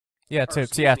Yeah, too.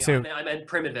 Yeah, too. I meant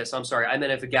primitivists. I'm sorry. I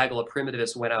meant if a gaggle of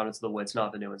primitivists went out into the woods,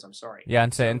 not Vonuans. I'm sorry. Yeah,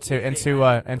 and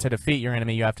to defeat your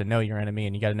enemy, you have to know your enemy,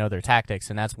 and you got to know their tactics,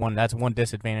 and that's one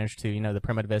disadvantage to the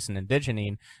primitivists and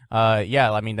indigenine.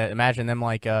 Yeah, I mean, imagine them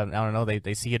like I don't know,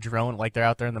 they see a drone, like they're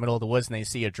out there in the middle of the woods and they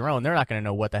see a drone. They're not going to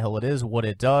know what the hell it is, what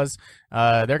it does.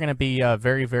 They're going to be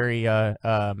very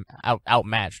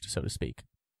outmatched, so to speak.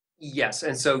 Yes,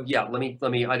 and so yeah, let me.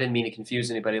 I didn't mean to confuse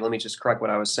anybody. Let me just correct what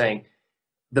I was saying.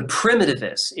 The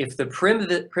primitivists, if the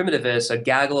primitivists, a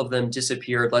gaggle of them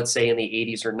disappeared, let's say in the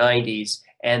 80s or 90s,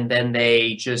 and then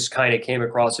they just kind of came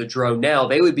across a drone now,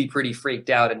 they would be pretty freaked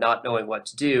out and not knowing what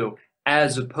to do,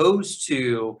 as opposed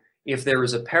to if there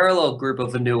was a parallel group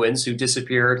of Vonuans who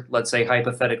disappeared, let's say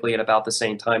hypothetically at about the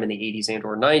same time in the 80s and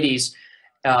or 90s,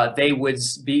 they would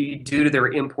be, due to their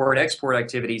import-export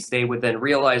activities, they would then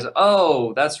realize,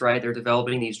 oh, that's right, they're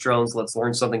developing these drones. Let's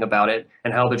learn something about it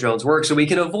and how the drones work so we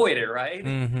can avoid it, right?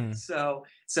 Mm-hmm. So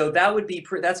that would be,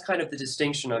 that's kind of the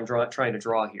distinction I'm trying to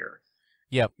draw here.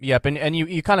 Yep, and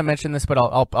you kind of mentioned this, but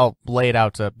I'll lay it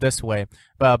out this way.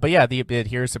 But yeah, it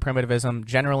adheres to primitivism.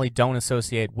 Generally, don't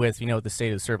associate with the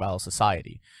state of servile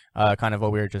society, kind of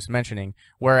what we were just mentioning.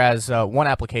 Whereas one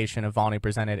application of Vonu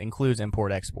presented includes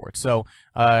import-export. So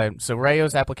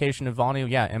Rayo's application of Vonu,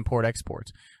 yeah,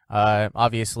 import-export.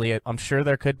 Obviously, I'm sure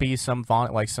there could be some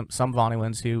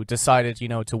Vonuans who decided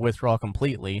to withdraw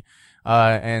completely,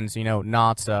 and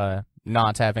not have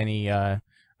any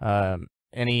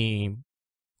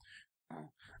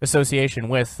association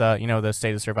with the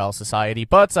state of servile society,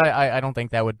 but I don't think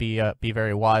that would be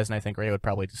very wise, and I think Ray would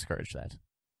probably discourage that.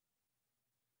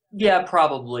 Yeah,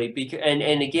 probably.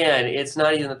 And again, it's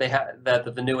not even that that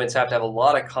the Vonuans have to have a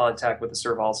lot of contact with the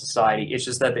servile society. It's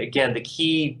just that again, the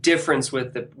key difference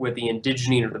with the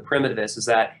indigenine or the primitivists is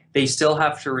that they still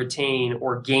have to retain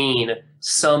or gain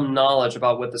some knowledge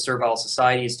about what the servile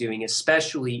society is doing,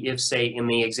 especially if, say, in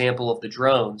the example of the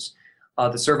drones,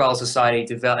 the servile society,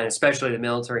 and especially the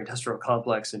military-industrial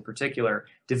complex in particular,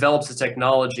 develops a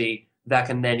technology that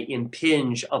can then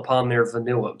impinge upon their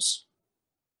Vonuans.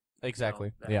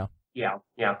 Exactly. Yeah.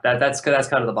 That's kind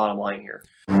of the bottom line here.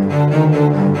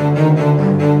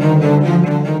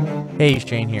 Hey,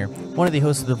 Shane here, one of the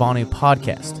hosts of the Vonu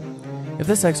Podcast. If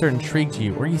this excerpt intrigued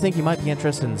you, or you think you might be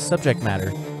interested in the subject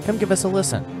matter, come give us a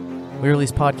listen. We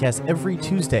release podcasts every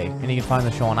Tuesday, and you can find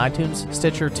the show on iTunes,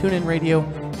 Stitcher, TuneIn Radio,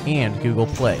 and Google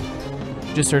Play.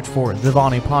 Just search for The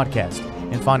Vonu Podcast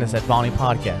and find us at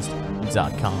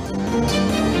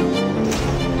vonupodcast.com.